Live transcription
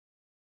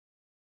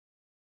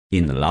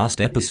In the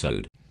last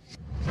episode,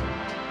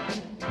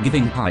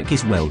 giving Pike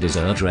his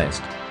well-deserved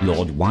rest,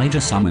 Lord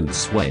WhyGuy summoned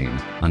Swain.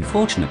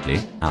 Unfortunately,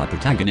 our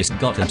protagonist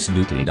got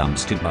absolutely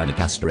dumpstered by the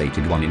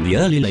castrated one in the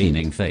early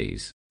laning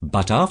phase.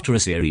 But after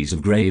a series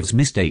of Graves'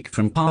 mistakes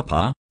from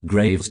Papa,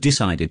 Graves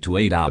decided to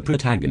aid our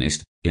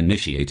protagonist,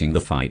 initiating the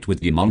fight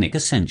with demonic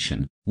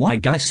ascension.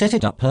 WhyGuy set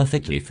it up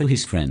perfectly for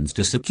his friends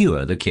to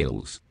secure the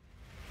kills.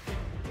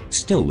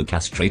 Still, the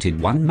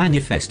castrated one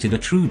manifested a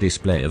true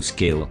display of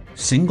skill,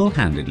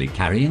 single-handedly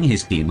carrying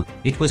his team.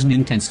 It was an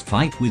intense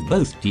fight with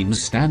both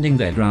teams standing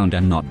their ground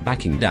and not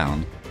backing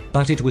down.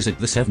 But it was at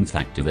the 7th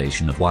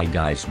activation of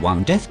WhyGuy's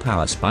 1 death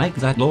power spike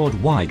that Lord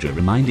WhyGuy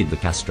reminded the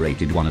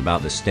castrated one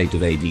about the state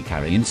of AD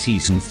carry in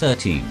Season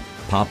 13.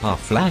 Papa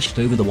flashed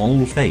over the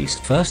wall face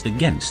first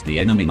against the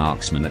enemy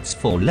marksman that's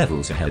 4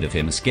 levels ahead of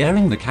him,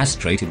 scaring the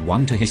castrated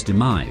one to his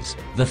demise.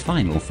 The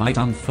final fight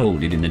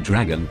unfolded in the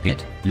Dragon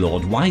Pit.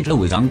 Lord WhyGuy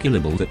was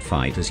unkillable that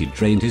fight as he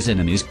trained his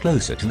enemies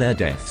closer to their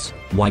deaths.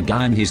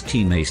 WhyGuy and his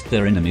team aced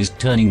their enemies,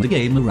 turning the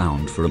game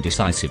around for a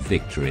decisive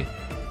victory.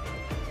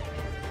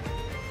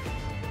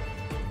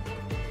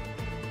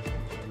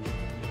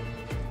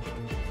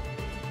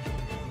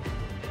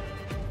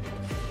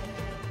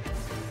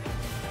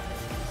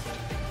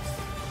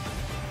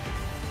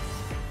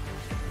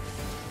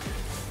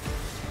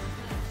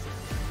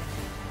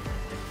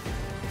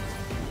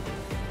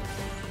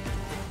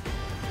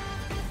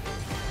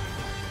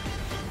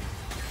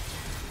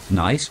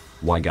 Nice,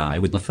 WhyGuy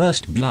with the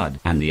first blood,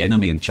 and the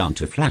enemy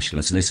enchanter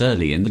flashless this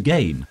early in the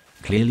game.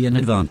 Clearly an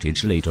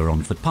advantage later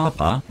on for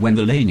Papa when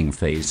the laning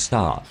phase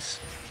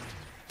starts.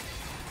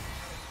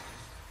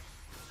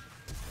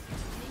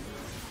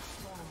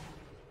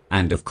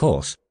 And of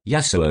course,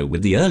 Yasuo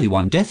with the early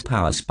 1 death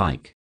power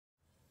spike.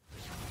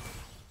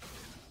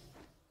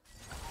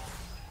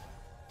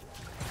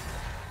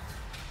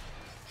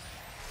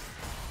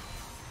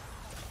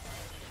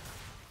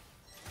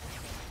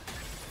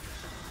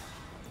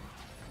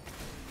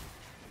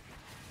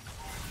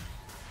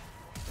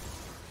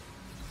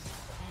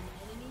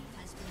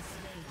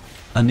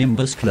 A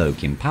Nimbus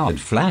cloak empowered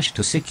Flash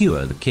to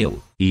secure the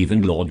kill.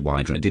 Even Lord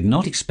WhyGuy did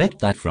not expect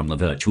that from the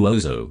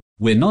virtuoso.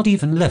 We're not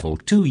even level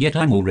 2 yet,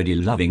 I'm already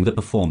loving the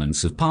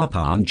performance of Papa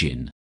and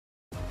Jin.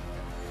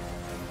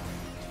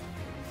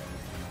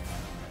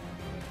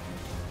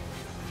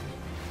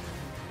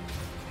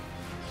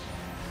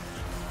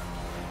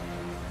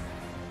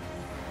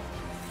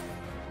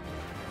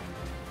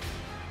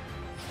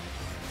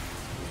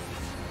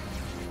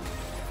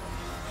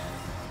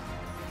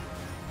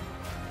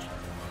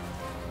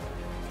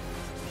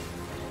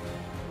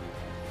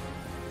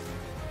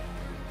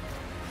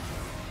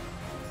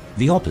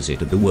 The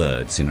opposite of the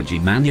word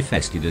synergy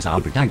manifested as our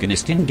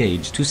protagonist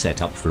engaged to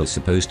set up for a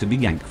supposed to be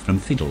gank from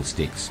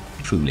Fiddlesticks.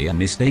 Truly a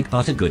mistake,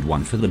 but a good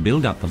one for the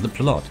build-up of the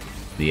plot.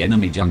 The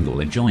enemy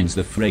jungler joins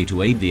the fray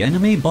to aid the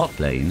enemy bot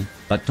lane,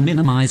 but to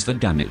minimize the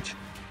damage.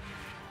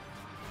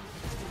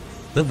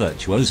 The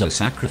virtuoso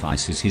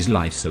sacrifices his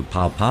life so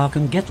Papa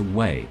can get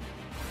away.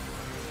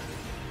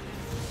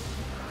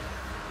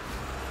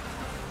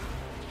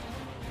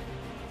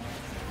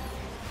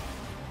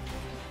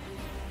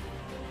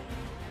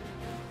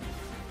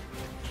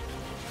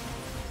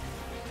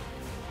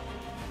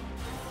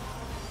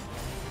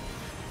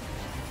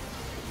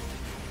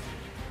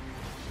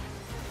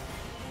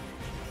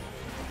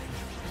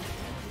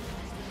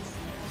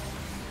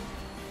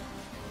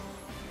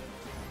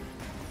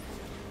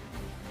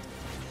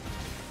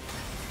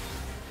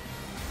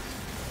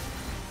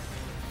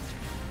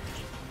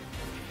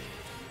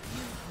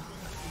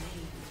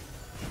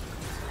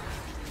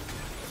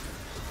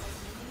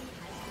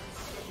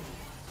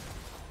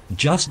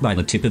 Just by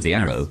the tip of the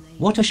arrow.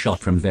 What a shot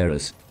from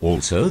Varus.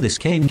 Also, this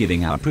came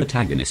giving our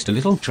protagonist a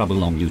little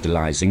trouble on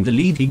utilizing the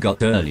lead he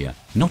got earlier.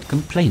 Not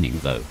complaining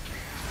though.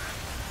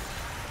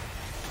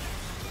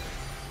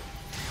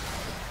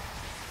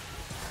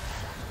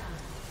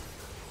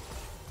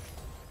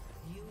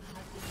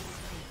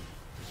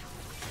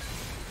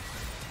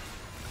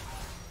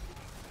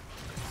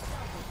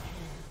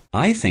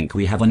 I think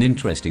we have an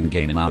interesting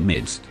game in our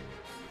midst.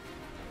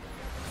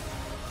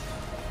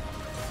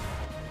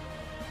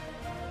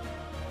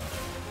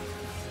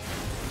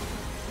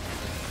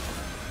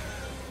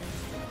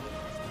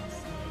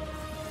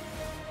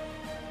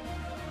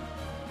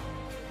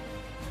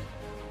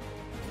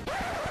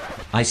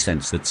 I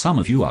sense that some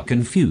of you are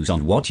confused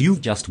on what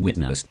you've just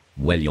witnessed.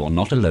 Well, you're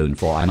not alone,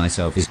 for I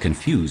myself is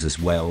confused as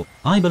well.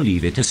 I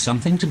believe it has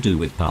something to do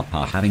with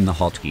Papa having the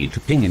hotkey to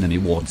ping enemy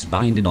wards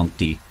binded on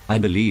T. I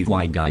believe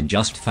WhyGuy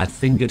just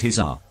fat-fingered his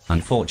R.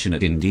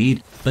 Unfortunate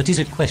indeed, but is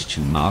it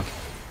question mark?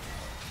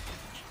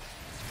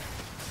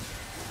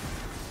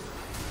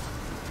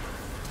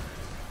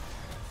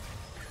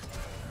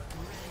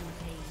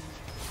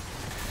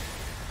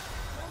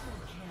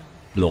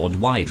 Lord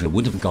WhyGuy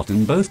would have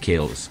gotten both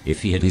kills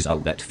if he had his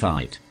ult that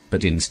fight,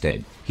 but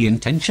instead, he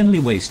intentionally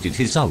wasted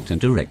his ult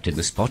and directed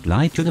the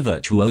spotlight to the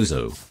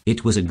virtuoso.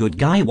 It was a good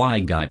guy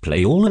WhyGuy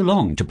play all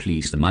along to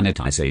please the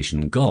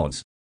monetization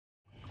gods.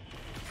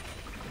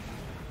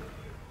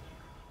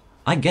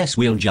 I guess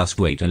we'll just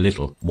wait a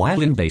little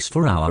while in base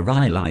for our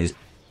allies.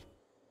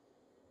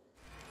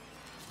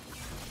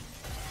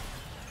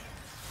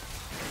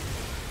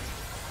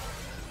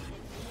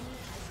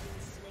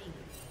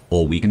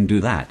 Or we can do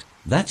that.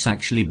 That's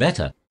actually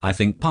better. I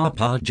think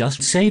Papa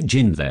just saved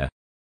Jin there.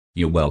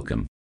 You're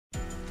welcome.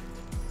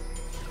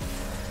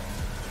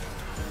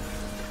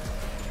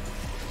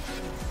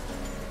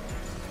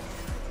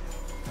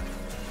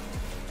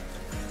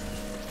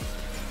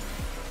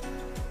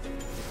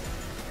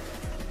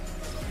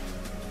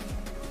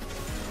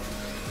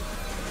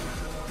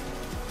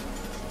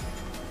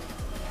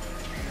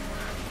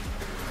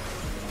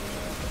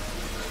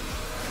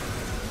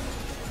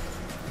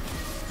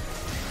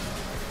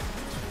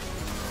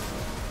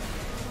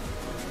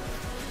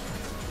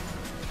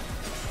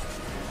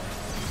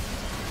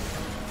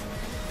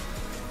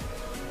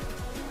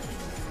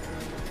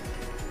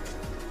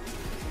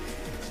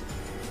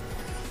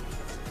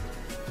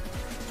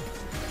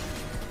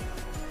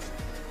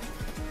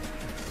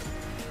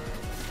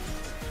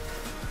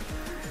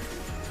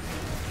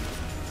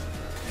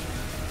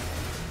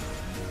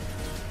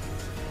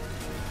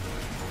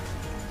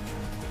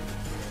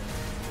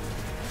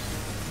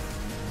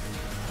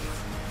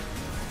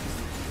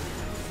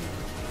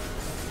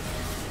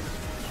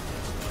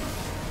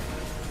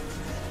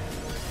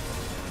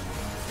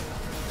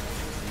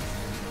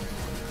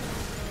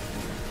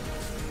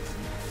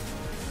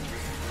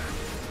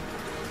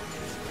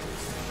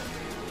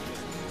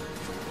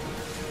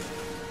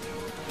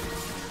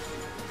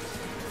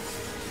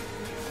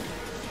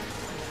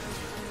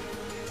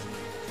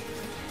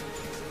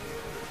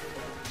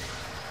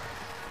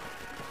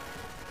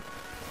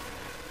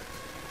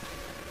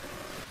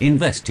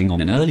 Investing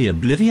on an early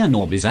Oblivion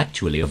Orb is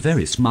actually a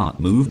very smart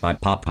move by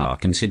Papa,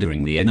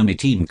 considering the enemy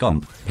team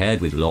comp,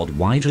 paired with Lord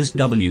WhyGuy's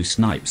W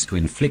snipes to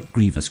inflict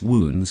grievous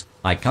wounds.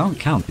 I can't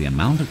count the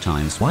amount of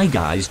times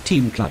WhyGuy's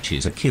team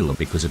clutches a kill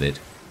because of it.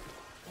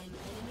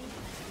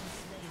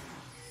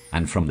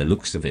 And from the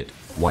looks of it,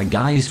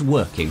 WhyGuy is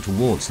working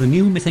towards the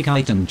new mythic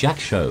item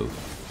jak'sho.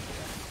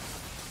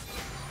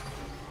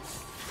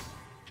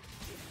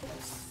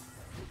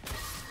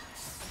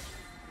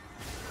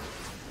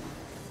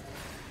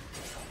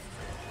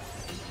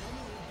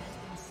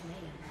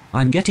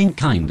 I'm getting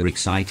kinda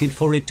excited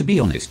for it, to be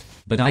honest,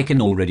 but I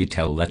can already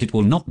tell that it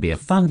will not be a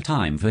fun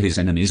time for his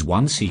enemies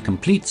once he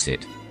completes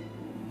it.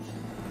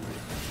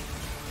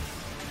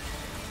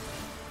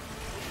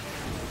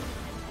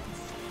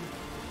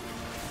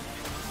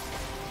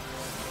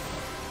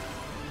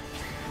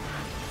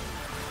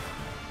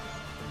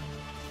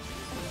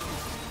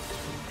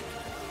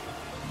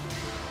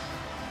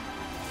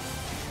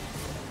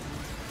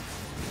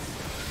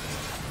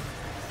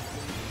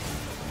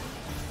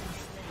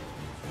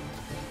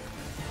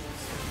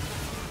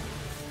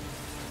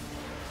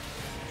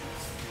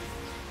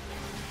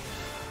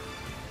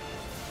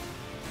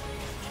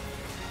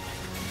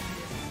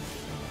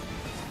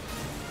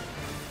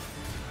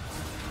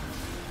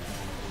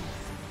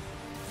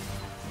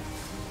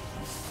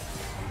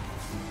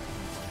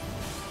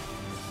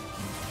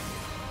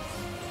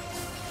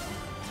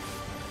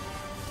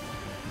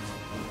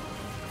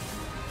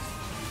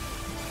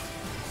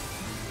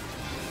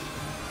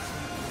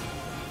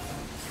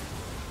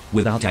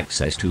 Without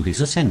access to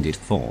his ascended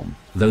form,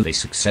 though they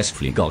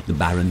successfully got the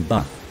Baron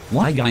buff,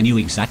 WhyGuy knew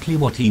exactly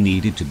what he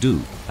needed to do,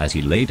 as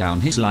he laid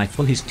down his life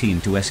for his team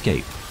to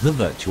escape. The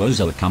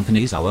virtuoso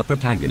accompanies our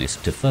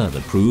protagonist to further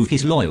prove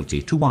his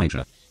loyalty to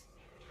WhyGuy.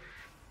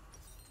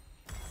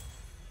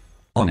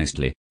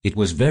 Honestly, it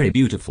was very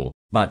beautiful,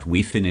 but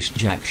we finished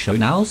jak'sho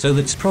now, so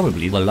that's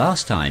probably the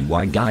last time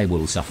WhyGuy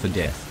will suffer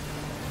death.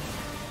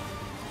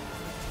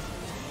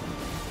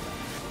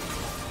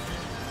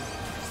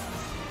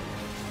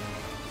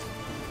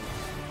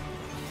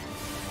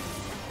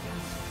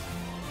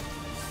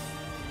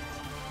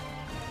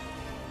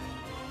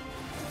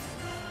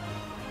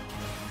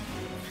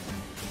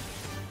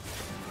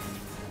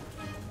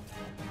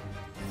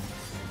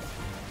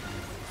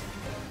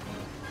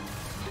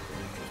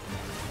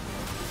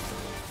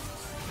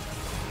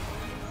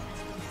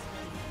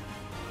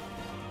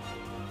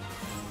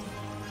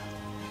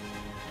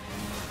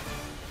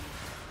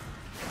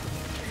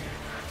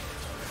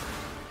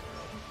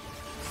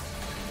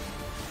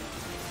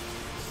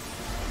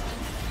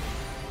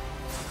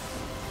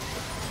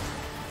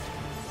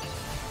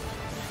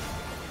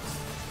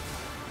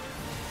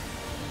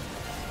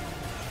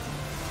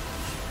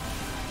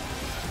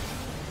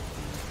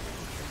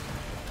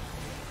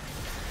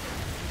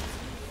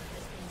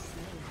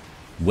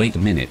 Wait a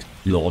minute,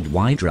 Lord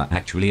WhyGuy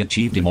actually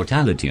achieved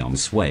immortality on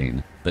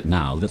Swain, but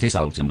now that his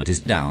ultimate is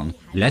down,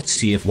 let's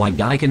see if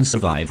WhyGuy can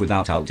survive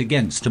without ult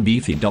against a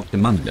beefy Dr.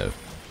 Mundo.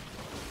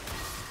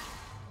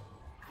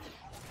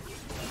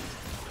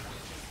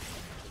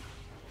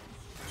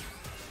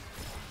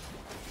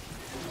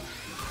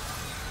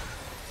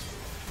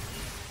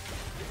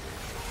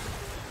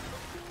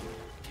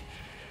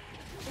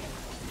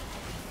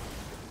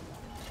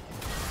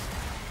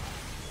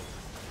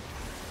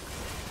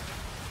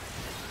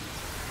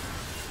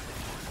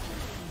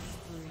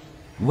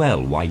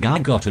 Well,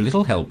 WhyGuy got a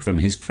little help from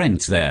his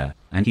friends there,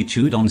 and he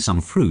chewed on some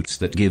fruits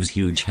that gives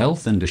huge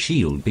health and a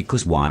shield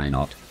because why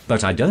not?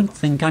 But I don't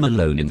think I'm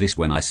alone in this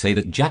when I say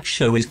that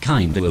jak'sho is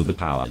kinda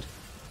overpowered.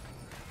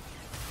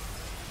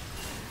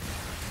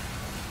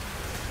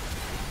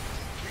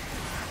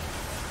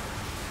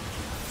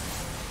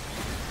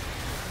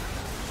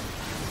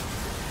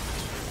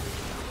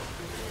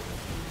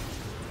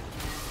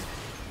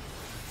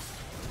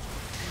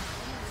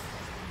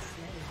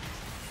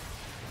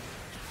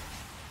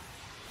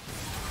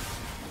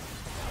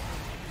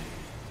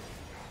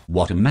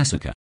 What a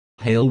massacre.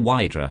 Hail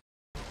Hydra.